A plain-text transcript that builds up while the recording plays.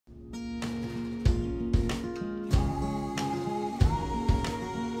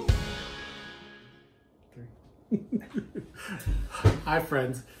Hi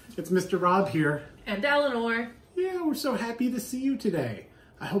friends, it's Mr. Rob here. And Elanor. Yeah, we're so happy to see you today.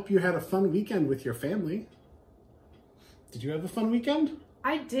 I hope you had a fun weekend with your family. Did you have a fun weekend?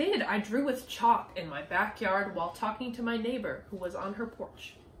 I did. I drew with chalk in my backyard while talking to my neighbor who was on her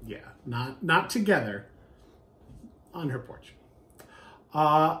porch. Yeah, not together, on her porch.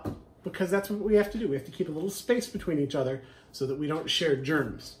 Because that's what we have to do. We have to keep a little space between each other so that we don't share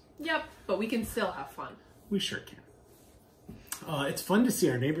germs. Yep, but we can still have fun. We sure can. It's fun to see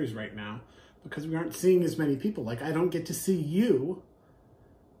our neighbors right now because we aren't seeing as many people. Like, I don't get to see you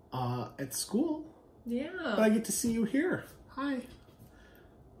at school. Yeah. But I get to see you here. Hi.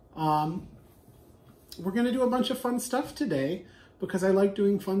 We're going to do a bunch of fun stuff today because I like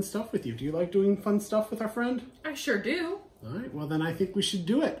doing fun stuff with you. Do you like doing fun stuff with our friend? I sure do. All right, well then I think we should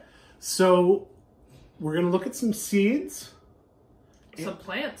do it. So we're going to look at some seeds. Some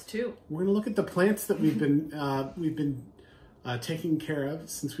plants too. We're going to look at the plants that we've been taking care of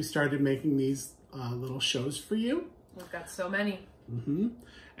since we started making these little shows for you. We've got so many. Mm-hmm.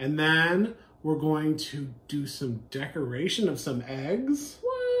 And then we're going to do some decoration of some eggs.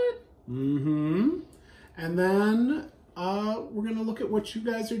 What? Mm-hmm. And then we're going to look at what you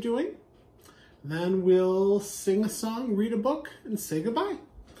guys are doing. Then we'll sing a song, read a book, and say goodbye.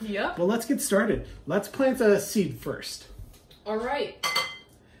 Yep. Well, let's get started. Let's plant a seed first. All right.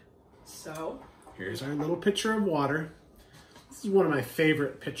 So. Here's our little pitcher of water. This is one of my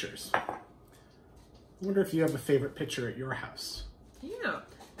favorite pitchers. I wonder if you have a favorite pitcher at your house. Yeah.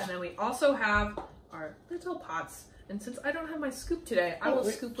 And then we also have our little pots. And since I don't have my scoop today, I will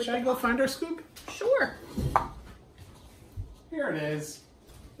scoop with the pot. Should I go find our scoop? Sure. Here it is.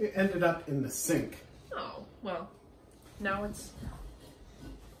 It ended up in the sink. Oh, well, now it's...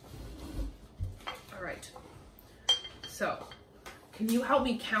 All right. So, can you help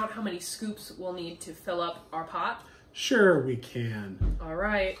me count how many scoops we'll need to fill up our pot? Sure we can. All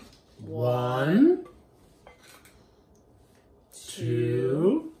right. 1,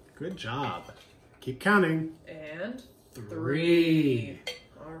 2. Good job. Keep counting. And 3.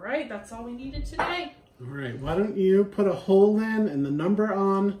 All right, that's all we needed today. All right, why don't you put a hole in and the number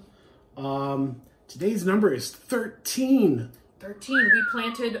on. Today's number is 13. 13. We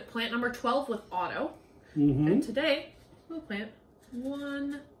planted plant number 12 with Otto. Mm-hmm. And today we'll plant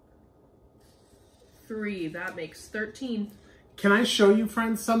 1, 3. That makes 13. Can I show you,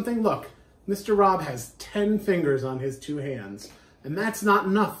 friends, something? Look, Mr. Rob has 10 fingers on his 2 hands, and that's not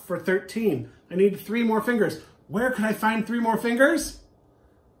enough for 13. I need 3 more fingers. Where can I find 3 more fingers?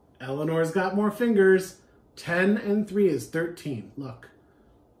 Eleanor's got more fingers. 10 and 3 is 13. Look.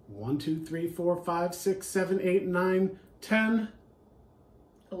 1, 2, 3, 4, 5, 6, 7, 8, 9, 10.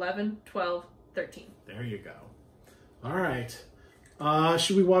 11, 12, 13. There you go. All right.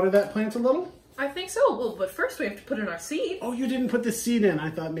 Should we water that plant a little? I think so. Well, but first we have to put in our seed. Oh, you didn't put the seed in.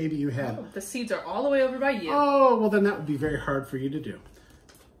 I thought maybe you had. Oh, the seeds are all the way over by you. Oh, well then that would be very hard for you to do.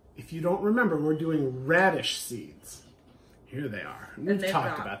 If you don't remember, we're doing radish seeds. Here they are. We've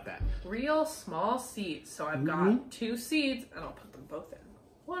talked about that. Real small seeds. So I've got 2 seeds and I'll put them both in.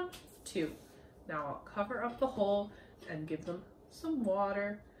 1, 2. Now I'll cover up the hole and give them some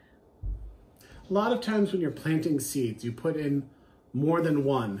water. A lot of times when you're planting seeds, you put in more than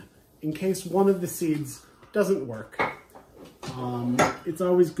one in case one of the seeds doesn't work. It's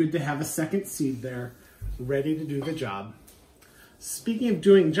always good to have a second seed there ready to do the job. Speaking of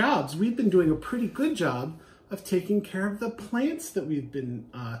doing jobs, we've been doing a pretty good job of taking care of the plants that we've been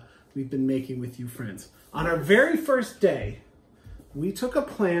making with you friends. On our very first day, we took a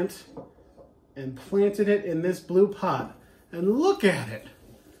plant and planted it in this blue pot, and look at it.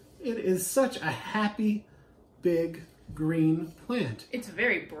 It is such a happy, big, green plant. It's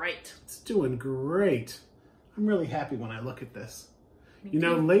very bright. It's doing great. I'm really happy when I look at this. You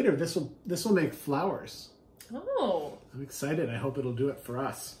know, later this will make flowers. Oh. I'm excited. I hope it'll do it for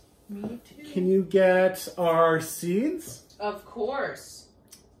us. Me too. Can you get our seeds? Of course.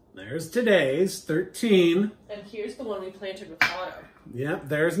 There's today's, 13. And here's the one we planted with Otto. Yep,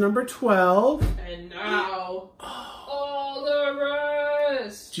 there's number 12. And now, all the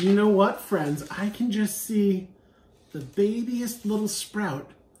rest. Do you know what, friends? I can just see the babyest little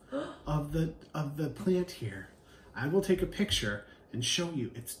sprout of the plant here. I will take a picture and show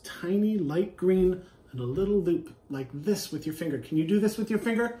you. It's tiny, light green, and a little loop like this with your finger. Can you do this with your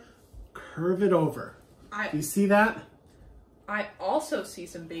finger? Curve it over. You see that? I also see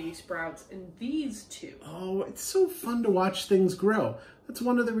some baby sprouts in these 2. Oh, it's so fun to watch things grow. That's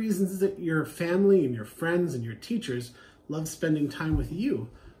one of the reasons that your family and your friends and your teachers love spending time with you,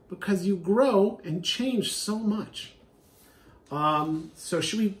 because you grow and change so much. So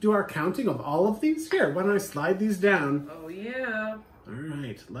should we do our counting of all of these? Here, why don't I slide these down? Oh, yeah. All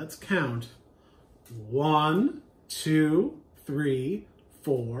right, let's count. 1, 2, 3,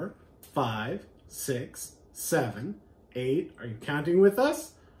 4, 5, 6, 7, 8. Are you counting with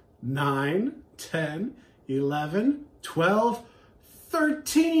us? 9, 10, 11, 12,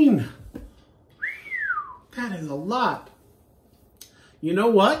 13. That is a lot. You know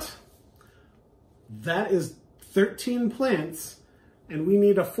what? That is 13 plants, and we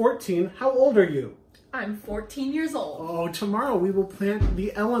need a 14. How old are you? I'm 14 years old. Oh, tomorrow we will plant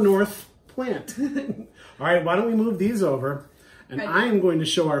the Elanor plant. All right, why don't we move these over? And I am going to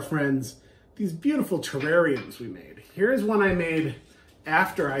show our friends these beautiful terrariums we made. Here's one I made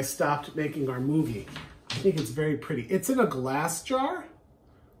after I stopped making our movie. I think it's very pretty. It's in a glass jar,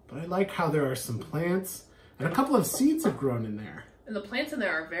 but I like how there are some plants, and a couple of seeds have grown in there. And the plants in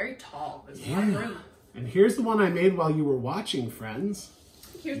there are very tall. There's a lot of room. And here's the one I made while you were watching, friends.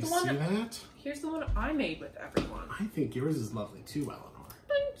 Here's the one. Here's the one I made with everyone. I think yours is lovely too, Elanor.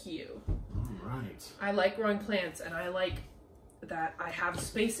 Thank you. All right. I like growing plants, and I like that I have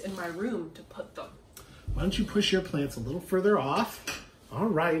space in my room to put them. Why don't you push your plants a little further off? All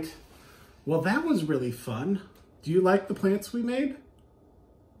right. Well, that was really fun. Do you like the plants we made?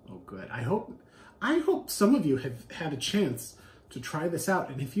 Oh, good. I hope some of you have had a chance to try this out.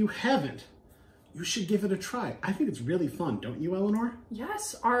 And if you haven't, you should give it a try. I think it's really fun, don't you, Elanor?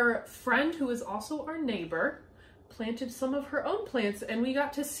 Yes, our friend, who is also our neighbor, planted some of her own plants, and we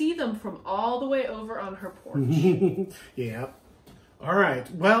got to see them from all the way over on her porch. Yeah. All right.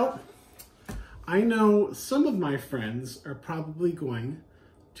 Well, I know some of my friends are probably going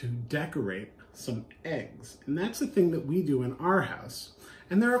to decorate some eggs, and that's the thing that we do in our house.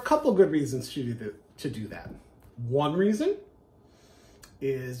 And there are a couple good reasons to do that. One reason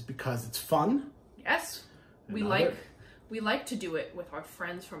is because it's fun. Yes, we like to do it with our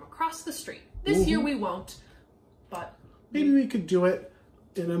friends from across the street. This year we won't, but maybe we could do it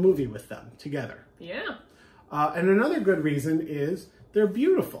in a movie with them together. Yeah. And another good reason is they're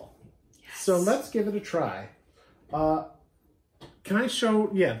beautiful. Yes. So let's give it a try. Can I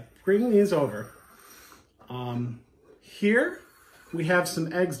show? Yeah, bring these over. Here we have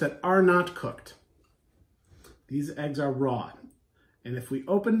some eggs that are not cooked. These eggs are raw. And if we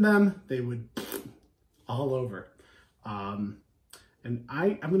opened them, they would all over. And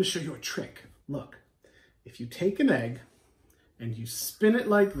I'm going to show you a trick. Look, if you take an egg and you spin it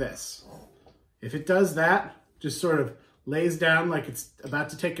like this, if it does that, just sort of lays down like it's about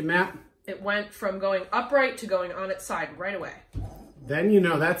to take a nap. It went from going upright to going on its side right away. Then you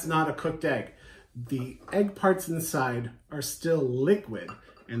know that's not a cooked egg. The egg parts inside are still liquid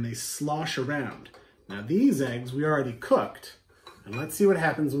and they slosh around. Now these eggs we already cooked. And let's see what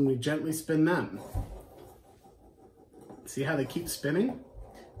happens when we gently spin them. See how they keep spinning?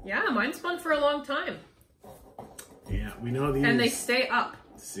 Yeah, mine spun for a long time. Yeah, we know these. And they stay up.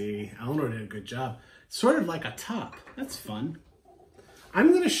 See, Elanor did a good job. Sort of like a top. That's fun. I'm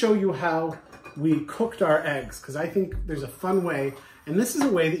going to show you how we cooked our eggs because I think there's a fun way. And this is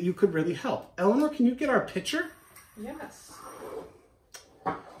a way that you could really help. Elanor, can you get our pitcher? Yes.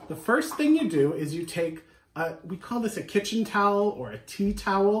 The first thing you do is you take, we call this a kitchen towel or a tea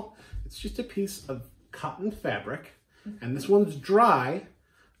towel. It's just a piece of cotton fabric. And this one's dry.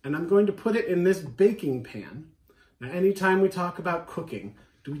 And I'm going to put it in this baking pan. Now, anytime we talk about cooking,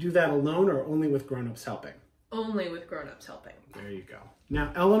 do we do that alone or only with grown-ups helping? Only with grown-ups helping. There you go.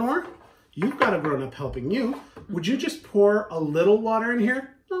 Now, Elanor, you've got a grown-up helping you. Would you just pour a little water in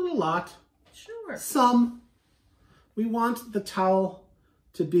here? Not a lot. Sure. Some. We want the towel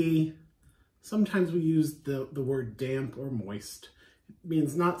to be, sometimes we use the word damp or moist. It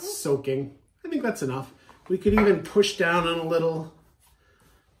means not soaking. I think that's enough. We could even push down on a little.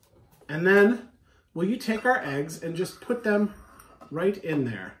 And then, will you take our eggs and just put them right in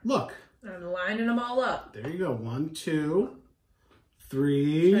there? Look. I'm lining them all up. There you go. 1, 2,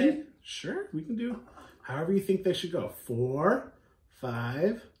 3. Okay. Sure, we can do however you think they should go. 4,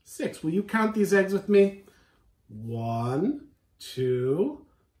 5, 6. Will you count these eggs with me? 1, 2,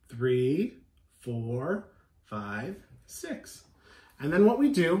 3, 4, 5, 6. And then what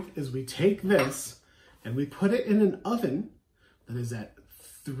we do is we take this and we put it in an oven that is at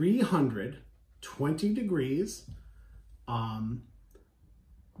 320 degrees,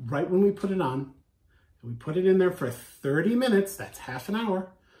 right when we put it on. And we put it in there for 30 minutes, that's half an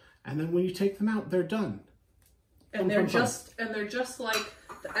hour. And then when you take them out, they're done. And they're just like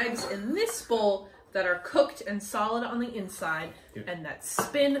the eggs in this bowl that are cooked and solid on the inside and that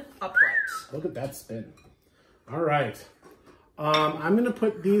spin upright. Look at that spin. All right. I'm going to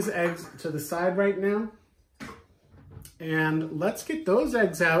put these eggs to the side right now. And let's get those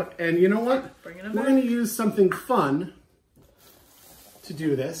eggs out. And you know what? Bring it We're going to use something fun to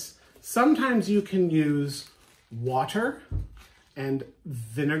do this. Sometimes you can use water and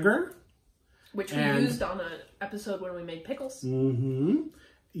vinegar. Which we used on an episode when we made pickles. Mm-hmm.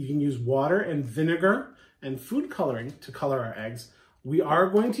 You can use water and vinegar and food coloring to color our eggs. We are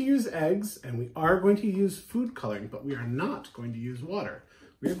going to use eggs and we are going to use food coloring, but we are not going to use water.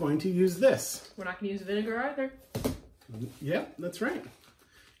 We are going to use this. We're not going to use vinegar either. Yep, that's right.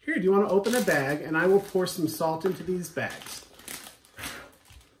 Here, do you want to open a bag? And I will pour some salt into these bags.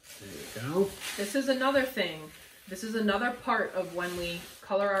 There you go. This is another thing. This is another part of when we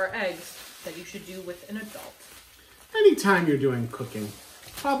color our eggs that you should do with an adult. Anytime you're doing cooking,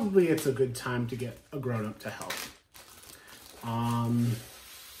 probably it's a good time to get a grown-up to help.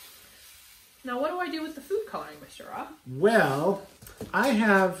 Now, what do I do with the food coloring, Mr. Rob? Well, I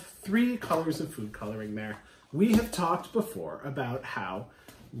have 3 colors of food coloring there. We have talked before about how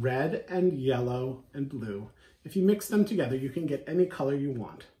red and yellow and blue, if you mix them together, you can get any color you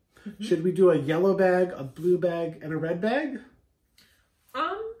want. Mm-hmm. Should we do a yellow bag, a blue bag, and a red bag?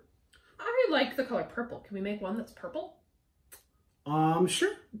 I like the color purple. Can we make one that's purple?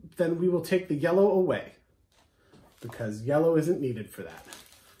 Sure. Then we will take the yellow away because yellow isn't needed for that.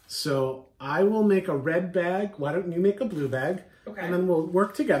 So I will make a red bag. Why don't you make a blue bag? Okay. And then we'll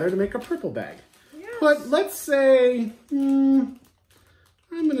work together to make a purple bag. Yes. But let's say, I'm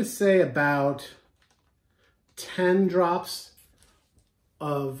going to say about 10 drops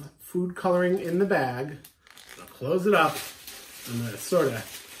of food coloring in the bag. I'll close it up. I'm going to sort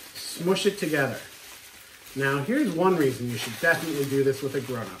of smush it together. Now, here's one reason you should definitely do this with a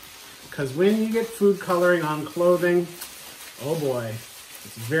grown-up. Because when you get food coloring on clothing, oh boy,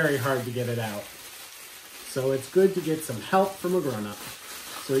 it's very hard to get it out. So it's good to get some help from a grown-up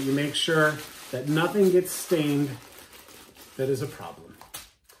so that you make sure that nothing gets stained that is a problem.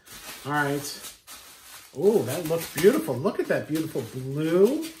 All right. Oh, that looks beautiful. Look at that beautiful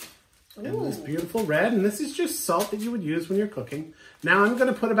blue. And this beautiful red, and this is just salt that you would use when you're cooking. Now I'm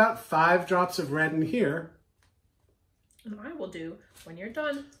going to put about 5 drops of red in here. And I will do, when you're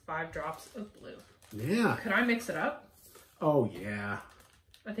done, 5 drops of blue. Yeah. Could I mix it up? Oh, yeah.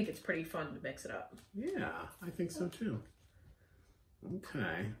 I think it's pretty fun to mix it up. Yeah, I think so too.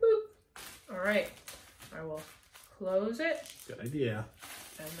 Okay. Boop. All right. I will close it. Good idea.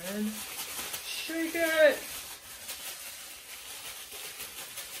 And then shake it.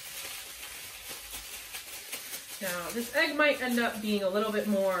 Now, this egg might end up being a little bit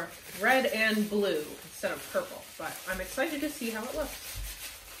more red and blue instead of purple, but I'm excited to see how it looks.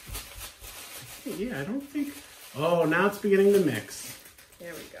 Yeah, I don't think... Oh, now it's beginning to mix.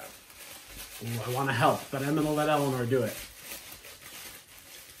 There we go. Ooh, I want to help, but I'm going to let Elanor do it.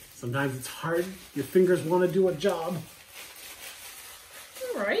 Sometimes it's hard. Your fingers want to do a job.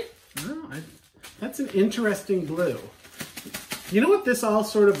 All right. Well, that's an interesting blue. You know what this all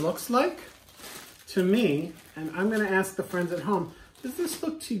sort of looks like? To me, and I'm going to ask the friends at home, does this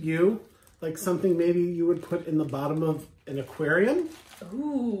look to you like something maybe you would put in the bottom of an aquarium?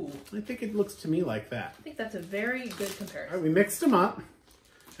 Ooh. I think it looks to me like that. I think that's a very good comparison. All right, we mixed them up,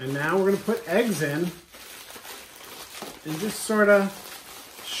 and now we're going to put eggs in and just sort of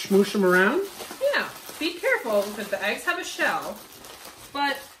smoosh them around. Yeah, be careful because the eggs have a shell,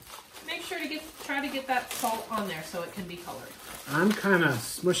 but make sure to try to get that salt on there so it can be colored. I'm kind of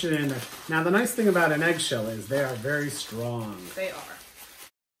smushing it in there. Now, the nice thing about an eggshell is they are very strong. They are.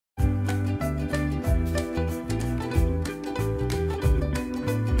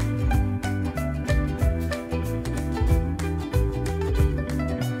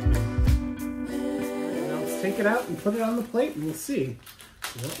 Now let's take it out and put it on the plate and we'll see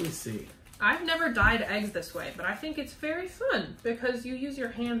what we see. I've never dyed eggs this way, but I think it's very fun because you use your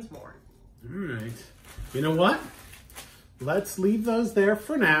hands more. All right. You know what? Let's leave those there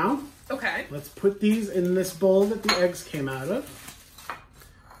for now. Okay. Let's put these in this bowl that the eggs came out of.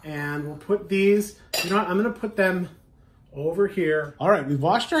 And we'll put these, you know what, I'm going to put them over here. All right, we've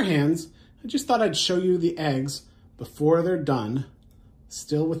washed our hands. I just thought I'd show you the eggs before they're done,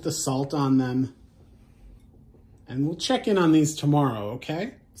 still with the salt on them. And we'll check in on these tomorrow,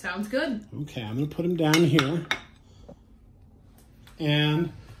 okay? Sounds good. Okay, I'm going to put them down here.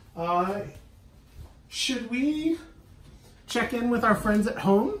 And should we check in with our friends at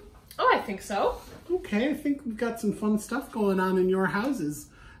home? Oh, I think so. Okay, I think we've got some fun stuff going on in your houses,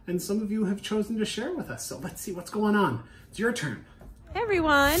 and some of you have chosen to share with us. So let's see what's going on. It's your turn. Hey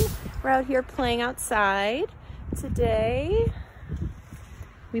everyone, we're out here playing outside today.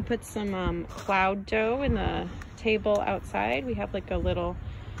 We put some cloud dough in the table outside. We have like a little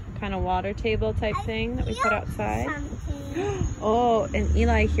kind of water table type thing that we put outside. Oh, and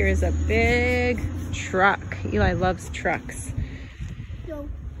Eli hears a big truck. Eli loves trucks.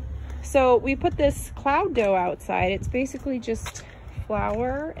 So we put this cloud dough outside. It's basically just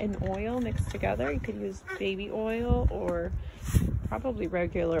flour and oil mixed together. You could use baby oil or probably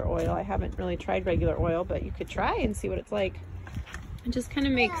regular oil. I haven't really tried regular oil, but you could try and see what it's like. It just kind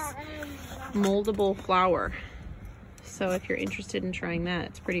of makes moldable flour. So if you're interested in trying that,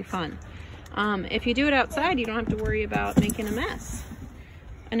 it's pretty fun. If you do it outside, you don't have to worry about making a mess.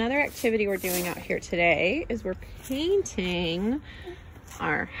 Another activity we're doing out here today is we're painting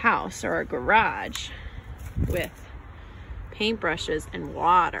our house or our garage with paintbrushes and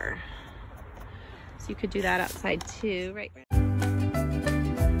water. So you could do that outside too, right?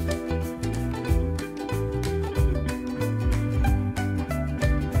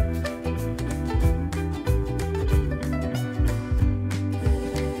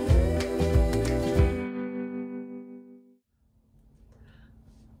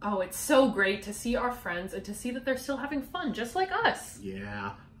 Oh, it's so great to see our friends and to see that they're still having fun, just like us.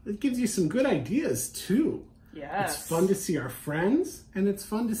 Yeah, it gives you some good ideas too. Yes. It's fun to see our friends, and it's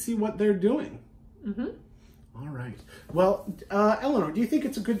fun to see what they're doing. Mm-hmm. All right. Well, Elanor, do you think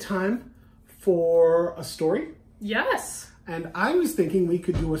it's a good time for a story? Yes. And I was thinking we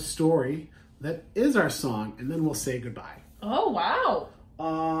could do a story that is our song, and then we'll say goodbye. Oh, wow.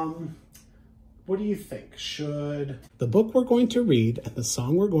 What do you think? The book we're going to read and the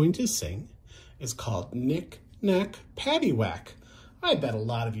song we're going to sing is called Knick Knack Paddywhack. I bet a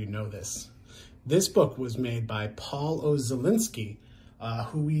lot of you know this. This book was made by Paul O. Zielinski,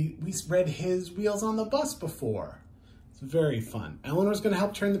 who we read his Wheels on the Bus before. It's very fun. Eleanor's going to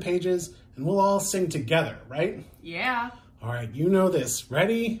help turn the pages, and we'll all sing together, right? Yeah. All right, you know this.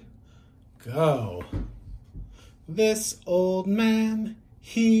 Ready? Go. This old man,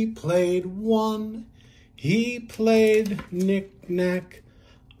 he played one. He played knick-knack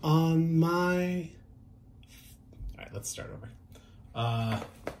on my... All right, let's start over.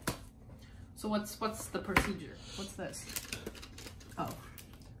 So what's the procedure? What's this? Oh.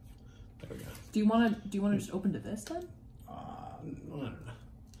 There we go. Do you wanna just open to this then? I don't know.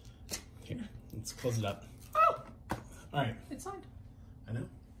 Here, let's close it up. Oh! All right. It's signed. I know.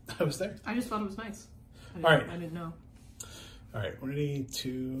 I was there. I just thought it was nice. All right. I didn't know. All right, ready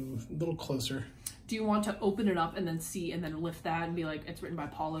to a little closer. Do you want to open it up and then see and then lift that and be like, it's written by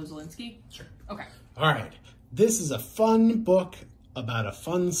Paul O. Zielinski? Sure. Okay. All right. This is a fun book about a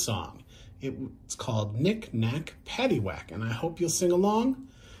fun song. It's called Knick Knack Paddywhack, and I hope you'll sing along.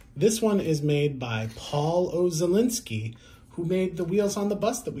 This one is made by Paul O. Zielinski, who made the Wheels on the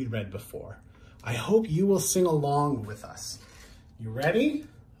Bus that we read before. I hope you will sing along with us. You ready?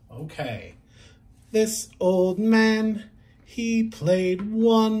 Okay. This old man, he played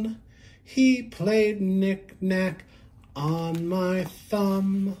one. He played knick-knack on my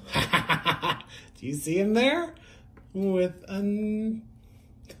thumb. Do you see him there? With a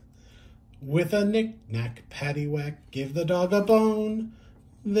knick-knack paddywhack, give the dog a bone.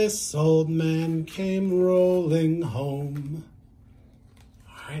 This old man came rolling home.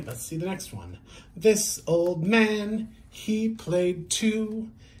 All right, let's see the next one. This old man, he played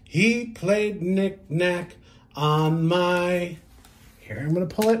two. He played knick-knack on my... Here, I'm going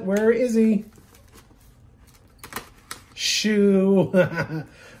to pull it. Where is he? Shoe.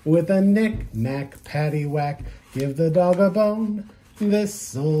 With a knick-knack paddywhack, give the dog a bone.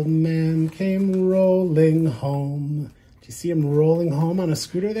 This old man came rolling home. Do you see him rolling home on a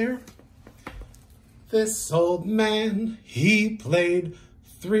scooter there? This old man, he played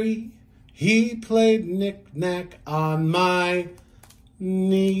three. He played knick-knack on my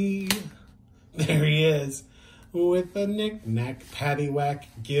knee. There he is. With a knick-knack paddywhack,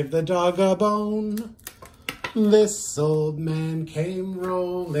 give the dog a bone. This old man came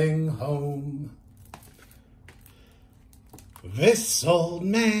rolling home. This old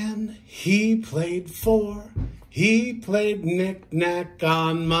man, he played four. He played knick-knack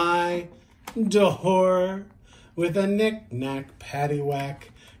on my door. With a knick-knack paddywhack,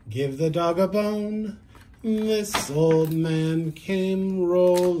 give the dog a bone. This old man came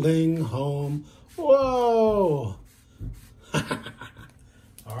rolling home. Whoa!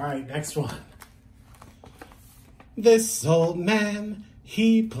 All right, next one. This old man,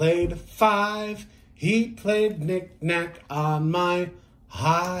 he played five. He played knick-knack on my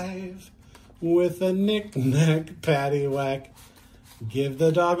hive. With a knick-knack paddywhack, give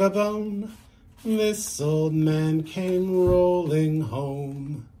the dog a bone. This old man came rolling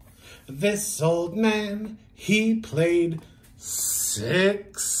home. This old man, he played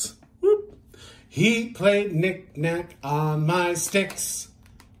six. Whoop. He played knick-knack on my sticks.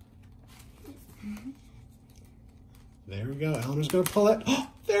 There we go. Eleanor's going to pull it. Oh,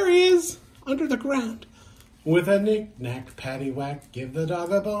 there he is, under the ground. With a knick-knack, paddywhack, give the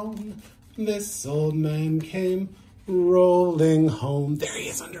dog a bone. This old man came rolling home. There he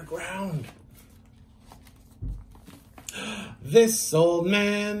is underground. This old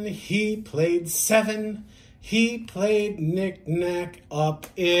man, he played 7. He played knick-knack up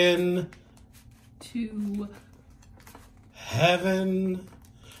in to heaven.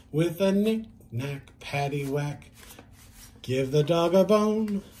 With a knick-knack, paddywhack, give the dog a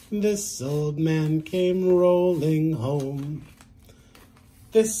bone. This old man came rolling home.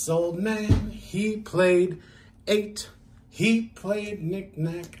 This old man, he played 8. He played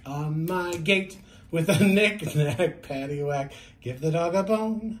knick-knack on my gate. With a knick-knack, paddywhack, give the dog a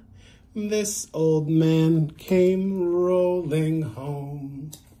bone. This old man came rolling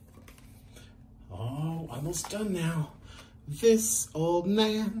home. Oh, almost done now. This old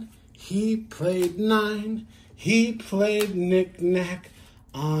man, he played 9. He played knick-knack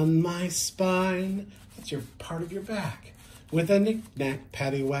on my spine. That's your part of your back. With a knick-knack,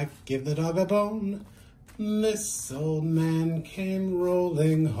 paddywhack, give the dog a bone. This old man came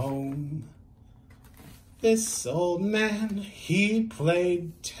rolling home. This old man, he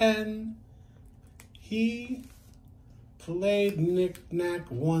played 10. He played knick-knack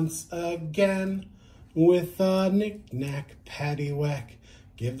once again. With a knick-knack, paddywhack,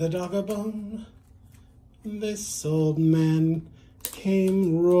 give the dog a bone. This old man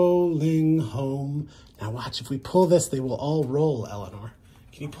came rolling home. Now watch, if we pull this, they will all roll, Elanor.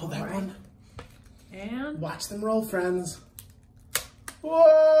 Can you pull that one? And watch them roll, friends.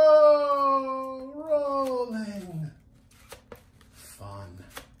 Whoa, rolling. Fun.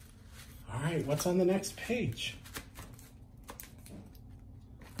 All right, what's on the next page?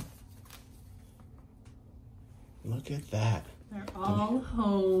 Look at that. They're all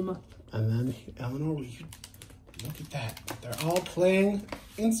home. And then, Elanor, will you look at that? They're all playing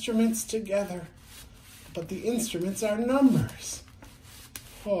instruments together, but the instruments are numbers.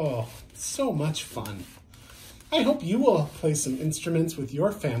 Oh, so much fun. I hope you will play some instruments with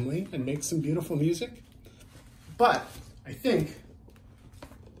your family and make some beautiful music. But I think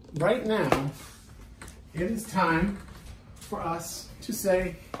right now it is time for us to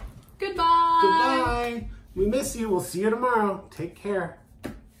say goodbye. goodbye. We miss you. We'll see you tomorrow. Take care.